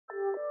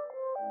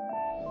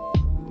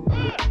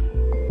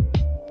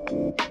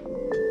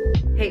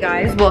Hey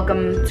guys,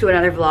 welcome to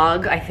another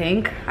vlog.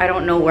 I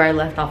don't know where I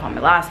left off on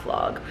my last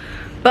vlog,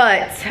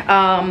 but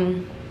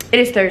it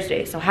is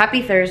Thursday, so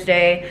happy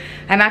Thursday.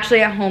 I'm actually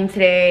at home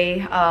today.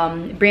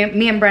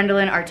 Me and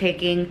Brendolyn are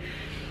taking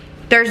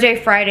Thursday,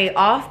 Friday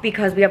off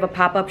because we have a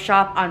pop-up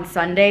shop on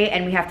Sunday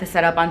and we have to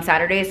set up on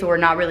Saturday, so we're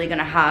not really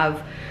gonna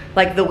have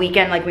like the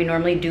weekend like we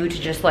normally do to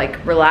just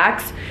like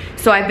relax.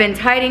 So I've been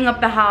tidying up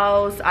the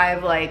house.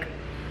 I've like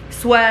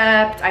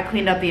swept, I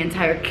cleaned up the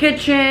entire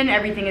kitchen.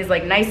 Everything is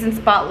like nice and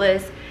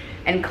spotless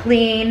and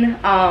clean.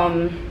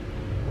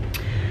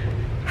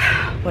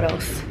 What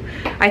else?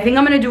 I think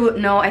I'm gonna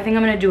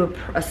do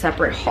a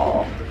separate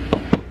haul.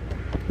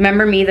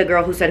 Remember me, the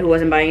girl who said who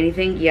wasn't buying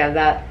anything? Yeah,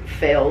 that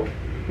failed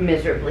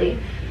miserably.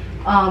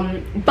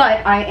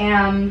 But I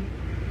am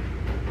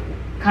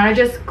kind of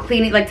just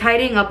cleaning, like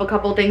tidying up a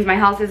couple things. My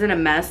house isn't a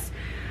mess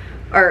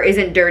or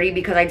isn't dirty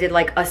because I did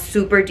like a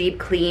super deep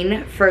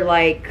clean for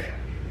like,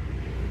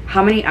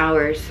 how many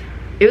hours?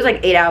 It was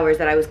like 8 hours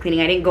that I was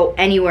cleaning. I didn't go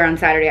anywhere on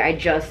Saturday. I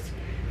just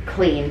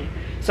cleaned.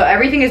 So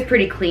everything is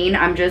pretty clean.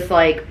 I'm just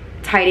like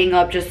tidying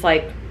up just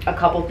like a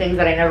couple things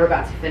that I never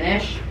got to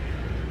finish.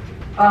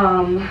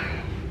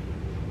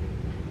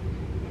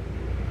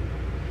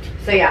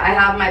 So yeah, I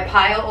have my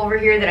pile over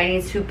here that I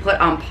need to put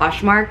on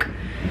Poshmark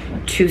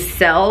to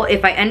sell.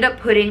 If I end up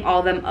putting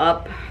all them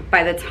up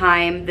by the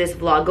time this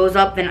vlog goes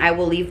up, then I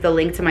will leave the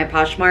link to my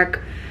Poshmark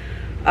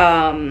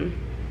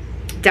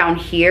down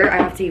here. I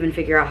have to even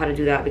figure out how to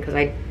do that because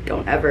I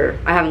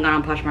haven't gone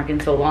on Poshmark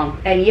in so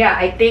long. And yeah,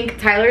 I think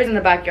Tyler's in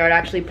the backyard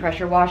actually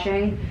pressure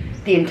washing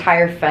the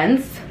entire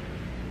fence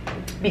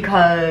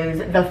because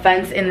the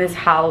fence in this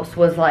house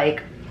was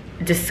like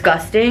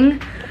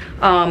disgusting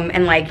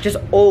and like just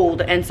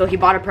old, and so he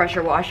bought a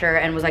pressure washer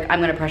and was like,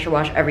 I'm gonna pressure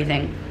wash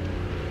everything.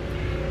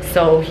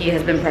 So he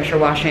has been pressure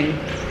washing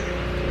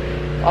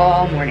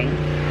all morning.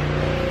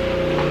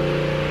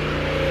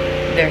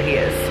 There he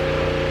is.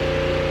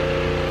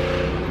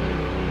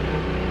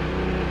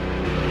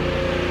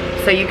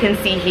 So you can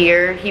see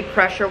here, he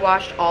pressure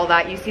washed all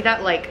that. You see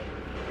that like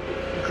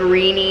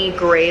greeny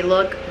gray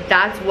look?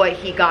 That's what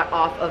he got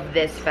off of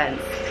this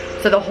fence.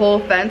 So the whole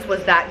fence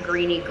was that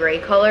greeny gray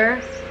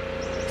color.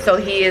 So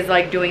he is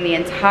like doing the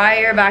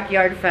entire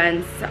backyard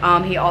fence.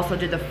 He also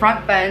did the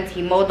front fence,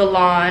 he mowed the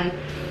lawn.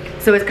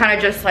 So it's kind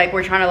of just like,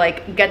 we're trying to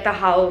like get the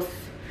house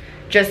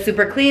just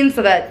super clean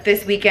so that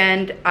this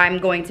weekend I'm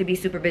going to be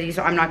super busy,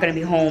 so I'm not gonna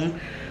be home.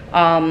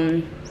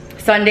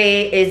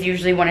 Sunday is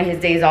usually one of his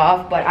days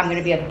off, but I'm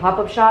gonna be at the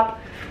pop-up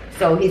shop.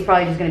 So he's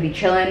probably just gonna be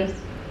chilling.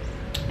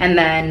 And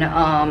then,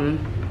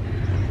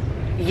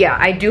 yeah,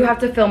 I do have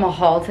to film a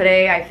haul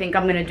today. I think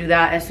I'm gonna do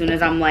that as soon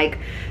as I'm like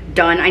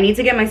done. I need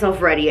to get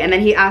myself ready. And then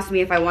he asked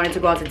me if I wanted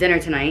to go out to dinner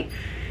tonight.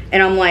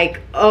 And I'm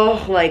like,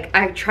 oh, like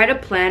I try to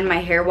plan my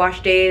hair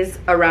wash days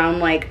around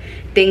like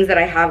things that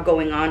I have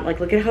going on. Like,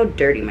 look at how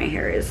dirty my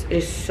hair is. It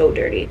is so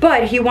dirty.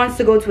 But he wants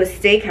to go to a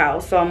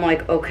steakhouse, so I'm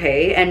like,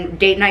 okay. And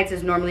date nights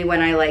is normally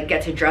when I like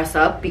get to dress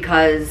up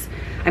because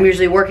I'm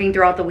usually working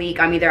throughout the week.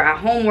 I'm either at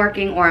home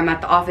working or I'm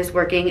at the office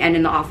working, and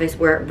in the office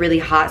we're really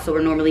hot, so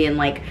we're normally in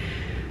like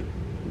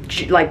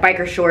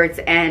biker shorts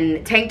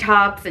and tank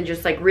tops and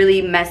just like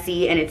really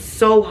messy, and it's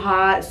so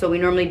hot, so we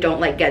normally don't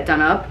like get done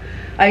up.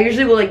 I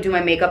usually will like do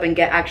my makeup and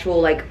get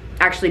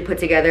actually put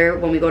together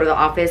when we go to the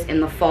office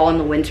in the fall and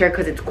the winter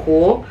because it's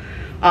cool.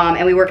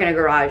 And we work in a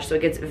garage, so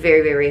it gets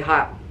very, very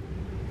hot.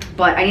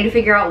 But I need to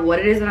figure out what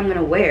it is that I'm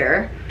gonna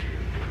wear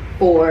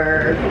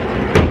for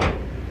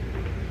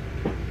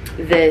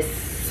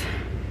this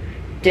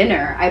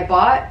dinner. I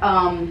bought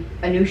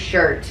a new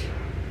shirt,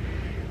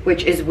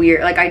 which is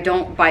weird. Like, I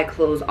don't buy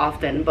clothes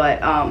often,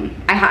 but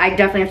I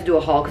definitely have to do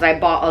a haul because I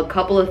bought a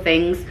couple of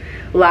things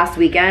last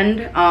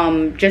weekend.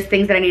 Just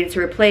things that I needed to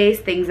replace,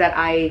 things that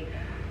I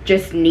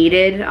just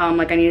needed.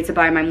 Like I needed to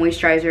buy my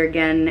moisturizer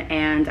again,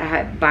 and I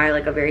had to buy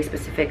like a very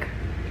specific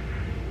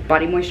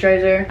body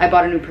moisturizer. I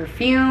bought a new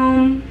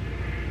perfume.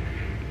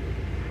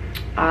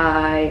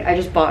 I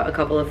just bought a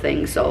couple of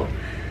things, so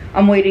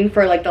I'm waiting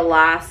for like the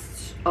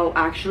last, oh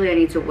actually I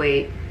need to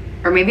wait,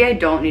 or maybe I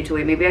don't need to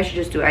wait, maybe I should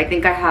just do it. I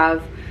think I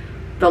have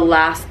the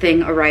last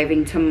thing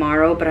arriving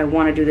tomorrow, but I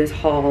want to do this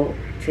haul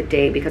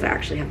today because I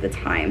actually have the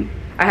time.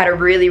 I had a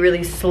really,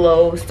 really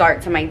slow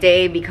start to my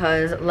day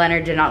because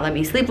Leonard did not let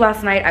me sleep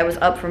last night. I was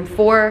up from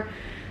 4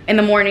 in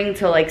the morning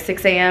till like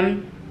 6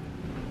 a.m.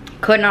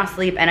 Could not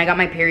sleep, and I got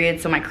my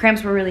period, so my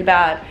cramps were really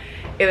bad.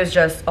 It was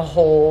just a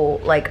whole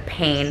like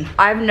pain.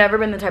 I've never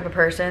been the type of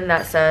person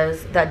that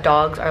says that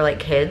dogs are like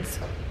kids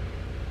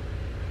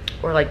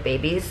or like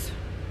babies.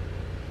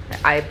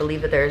 I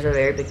believe that there is a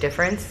very big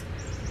difference.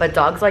 But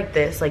dogs like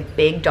this, like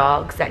big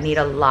dogs that need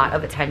a lot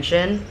of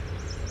attention,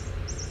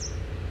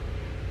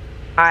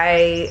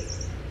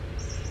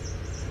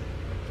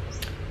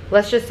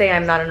 let's just say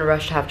I'm not in a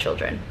rush to have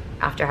children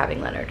after having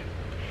Leonard.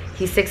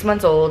 He's 6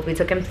 months old. We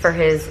took him for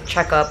his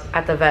checkup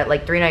at the vet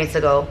like 3 nights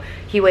ago.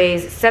 He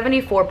weighs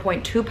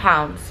 74.2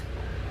 pounds.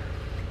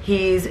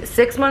 He's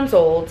 6 months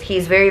old.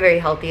 He's very, very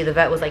healthy. The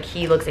vet was like,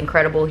 he looks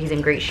incredible. He's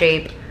in great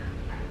shape.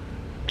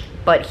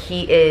 But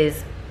he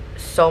is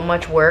so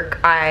much work.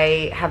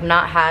 I have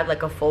not had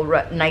like a full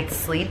night's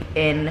sleep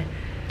in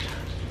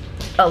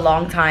a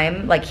long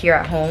time, like here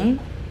at home.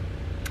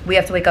 We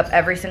have to wake up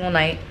every single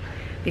night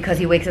because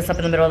he wakes us up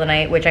in the middle of the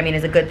night, which I mean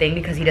is a good thing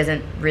because he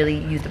doesn't really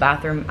use the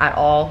bathroom at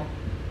all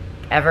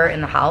ever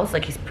in the house.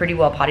 Like, he's pretty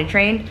well potty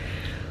trained,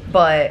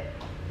 but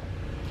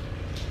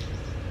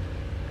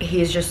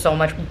he's just so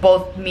much.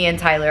 Both me and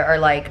Tyler are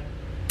like,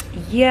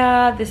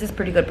 yeah, this is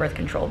pretty good birth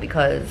control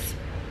because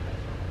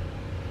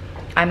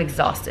I'm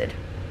exhausted.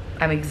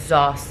 I'm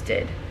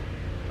exhausted.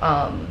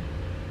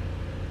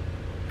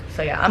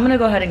 So yeah, I'm gonna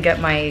go ahead and get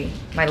my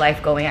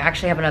life going. I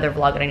actually have another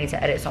vlog that I need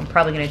to edit, so I'm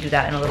probably gonna do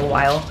that in a little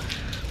while.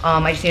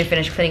 I just need to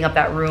finish cleaning up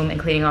that room and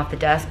cleaning off the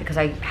desk because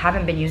I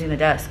haven't been using the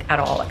desk at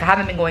all. Like, I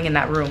haven't been going in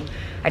that room.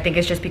 I think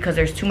it's just because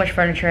there's too much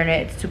furniture in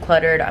it. It's too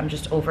cluttered. I'm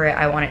just over it.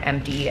 I want it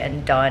empty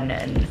and done.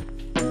 And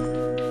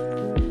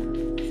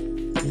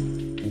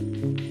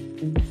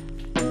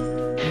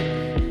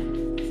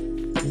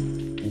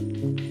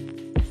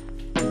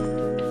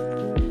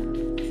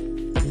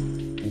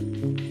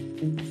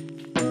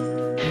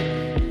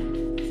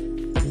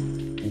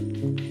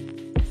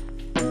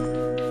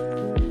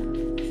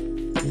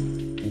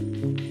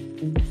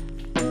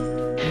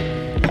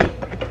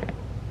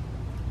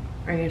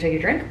are you gonna take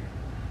your drink?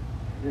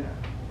 Yeah.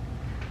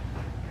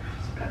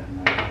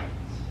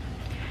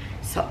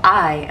 So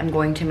I am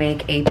going to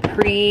make a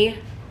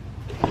pre-dinner.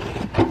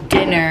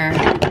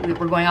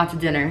 We're going out to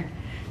dinner.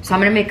 So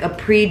I'm gonna make a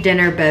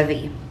pre-dinner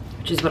bevy,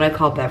 which is what I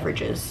call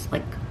beverages,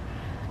 like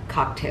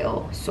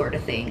cocktail sort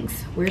of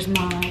things. Where's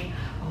my,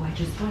 oh, I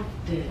just got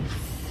this.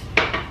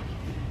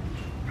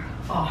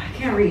 Oh, I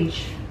can't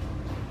reach.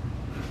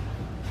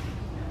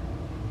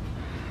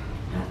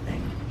 That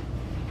thing.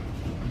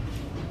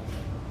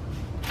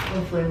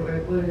 What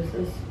flavor, what is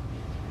this?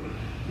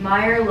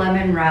 Meyer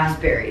lemon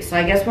raspberry. So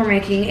I guess we're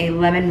making a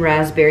lemon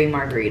raspberry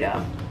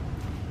margarita.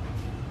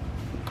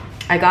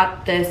 I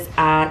got this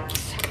at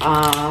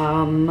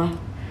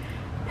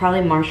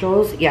probably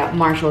Marshall's. Yeah,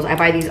 Marshall's. I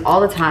buy these all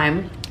the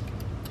time.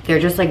 They're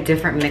just like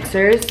different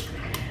mixers.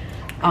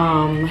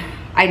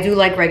 I do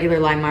like regular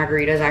lime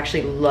margaritas. I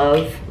actually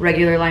love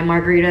regular lime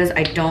margaritas.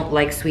 I don't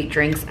like sweet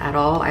drinks at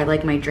all. I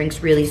like my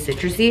drinks really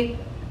citrusy.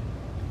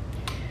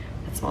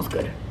 That smells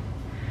good.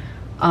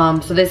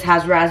 So this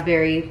has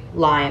raspberry,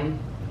 lime,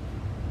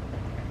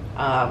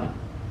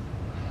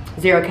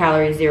 0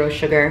 calories, 0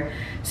 sugar.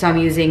 So I'm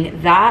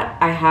using that.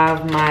 I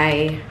have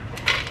my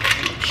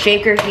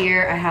shaker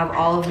here. I have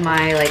all of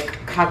my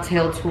like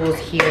cocktail tools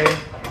here.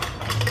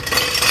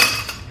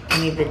 I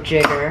need the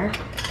jigger.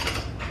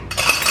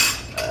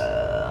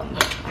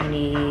 I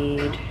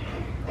need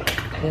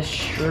the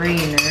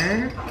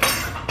strainer.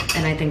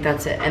 And I think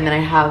that's it. And then I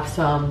have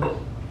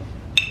some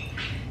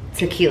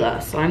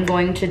tequila. So I'm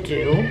going to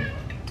do,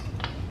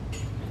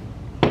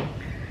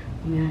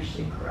 let me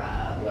actually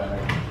grab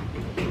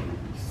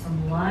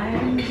some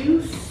lime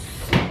juice.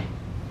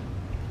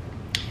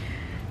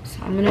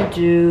 So I'm gonna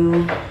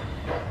do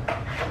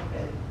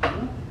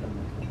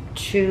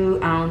 2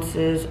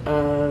 ounces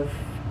of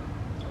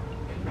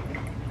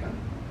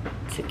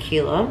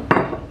tequila.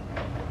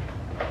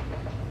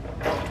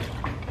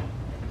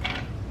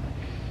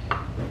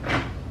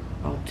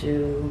 I'll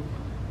do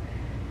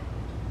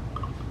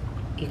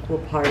equal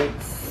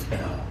parts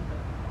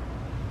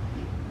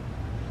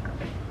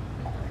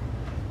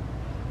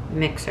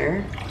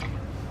mixer,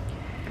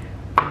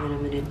 and then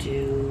I'm gonna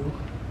do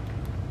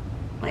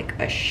like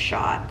a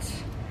shot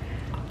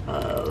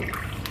of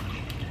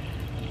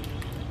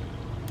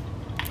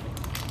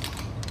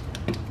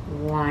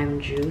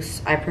lime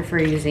juice. I prefer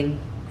using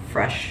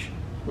fresh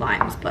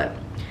limes, but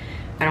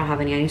I don't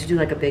have any. I need to do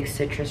like a big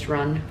citrus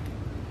run.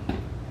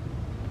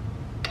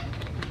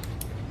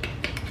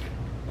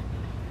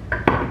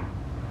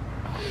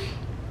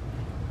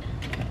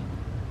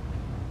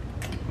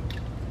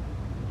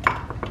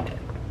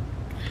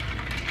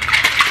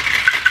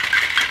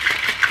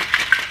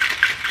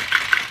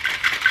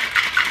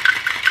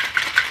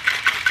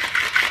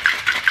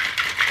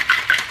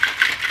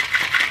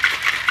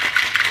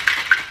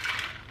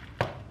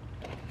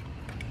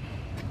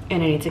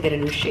 And I need to get a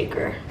new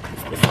shaker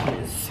because this one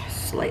is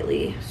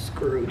slightly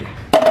screwed.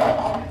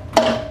 And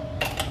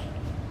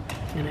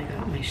I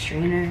got my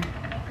strainer.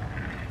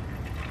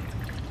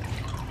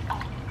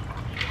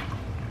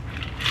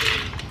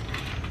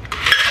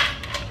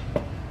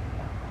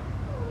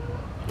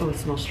 Oh, it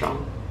smells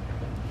strong.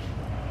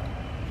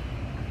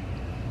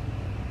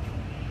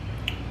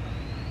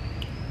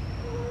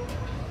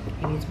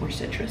 It needs more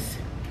citrus.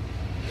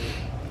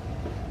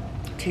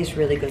 It tastes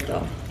really good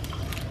though.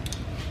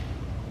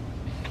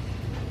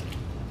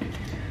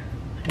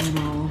 And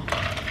I'll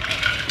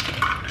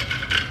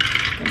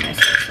get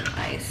myself some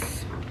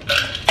ice.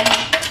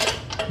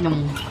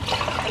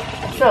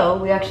 So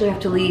we actually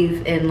have to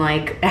leave in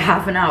like a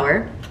half an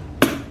hour.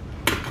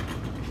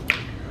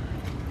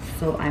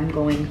 So I'm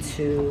going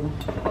to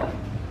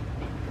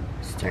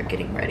start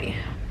getting ready.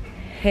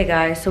 Hey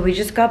guys, so we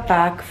just got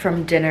back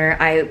from dinner.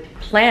 I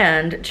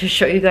planned to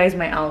show you guys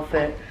my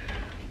outfit,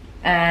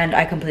 and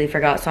I completely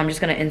forgot, so I'm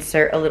just gonna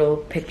insert a little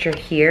picture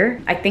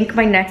here. I think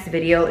my next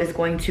video is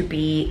going to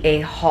be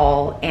a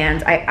haul,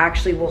 and I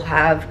actually will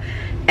have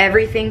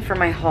everything for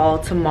my haul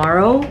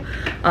tomorrow.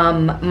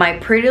 My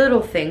Pretty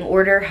Little Thing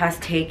order has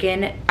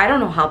taken, I don't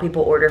know how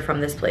people order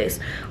from this place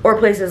or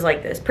places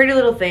like this. Pretty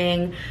Little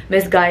Thing,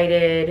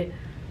 Misguided,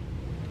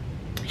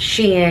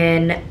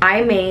 Shein.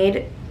 I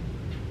made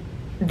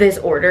this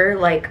order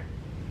like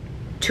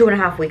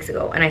 2.5 weeks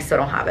ago and I still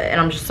don't have it,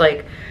 and I'm just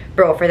like,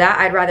 bro, for that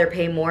I'd rather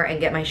pay more and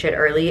get my shit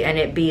early and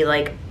it be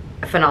like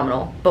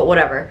phenomenal, but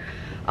whatever.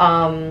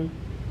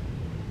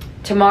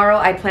 Tomorrow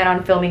I plan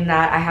on filming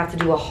that. I have to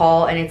do a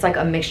haul, and it's like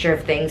a mixture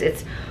of things.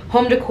 It's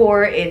home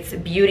decor, it's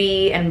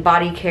beauty and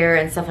body care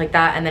and stuff like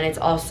that, and then it's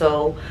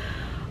also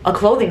a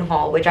clothing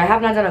haul, which I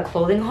have not done a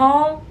clothing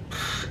haul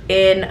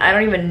in I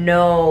don't even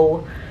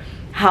know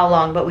how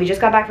long. But we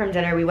just got back from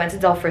dinner. We went to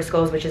Del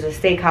Frisco's, which is a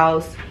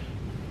steakhouse.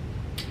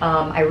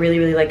 I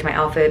really liked my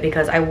outfit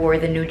because I wore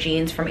the new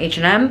jeans from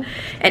H&M,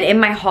 and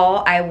in my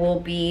haul I will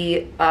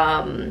be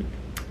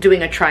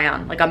doing a try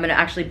on. Like, I'm gonna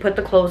actually put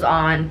the clothes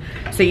on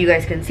so you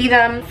guys can see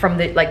them from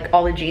the like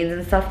all the jeans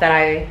and stuff that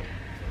I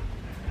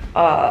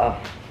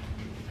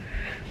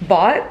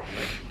bought.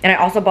 And I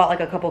also bought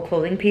like a couple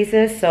clothing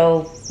pieces.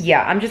 So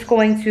yeah, I'm just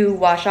going to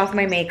wash off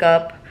my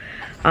makeup.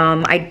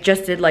 I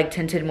just did like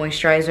tinted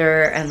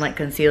moisturizer and like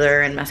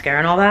concealer and mascara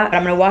and all that. But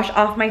I'm gonna wash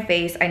off my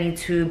face. I need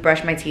to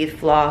brush my teeth,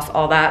 floss,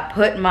 all that,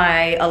 put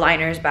my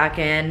aligners back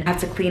in. I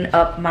have to clean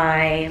up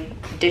my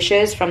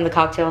dishes from the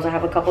cocktails. I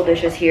have a couple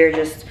dishes here.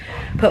 Just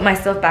put my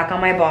stuff back on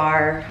my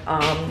bar.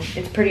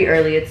 It's pretty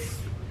early. It's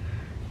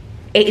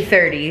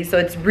 8:30, so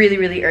it's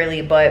really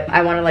early, but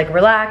I want to like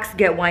relax,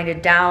 get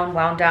wound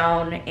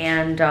down,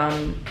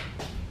 and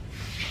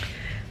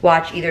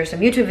watch either some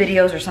YouTube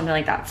videos or something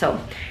like that. So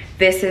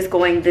this is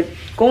going to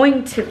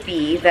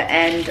be the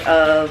end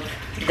of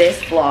this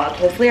vlog.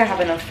 Hopefully I have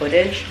enough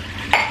footage.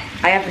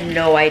 I have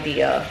no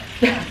idea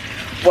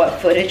what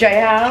footage I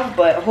have,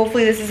 but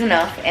hopefully this is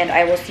enough, and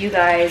I will see you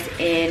guys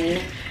in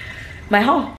my haul.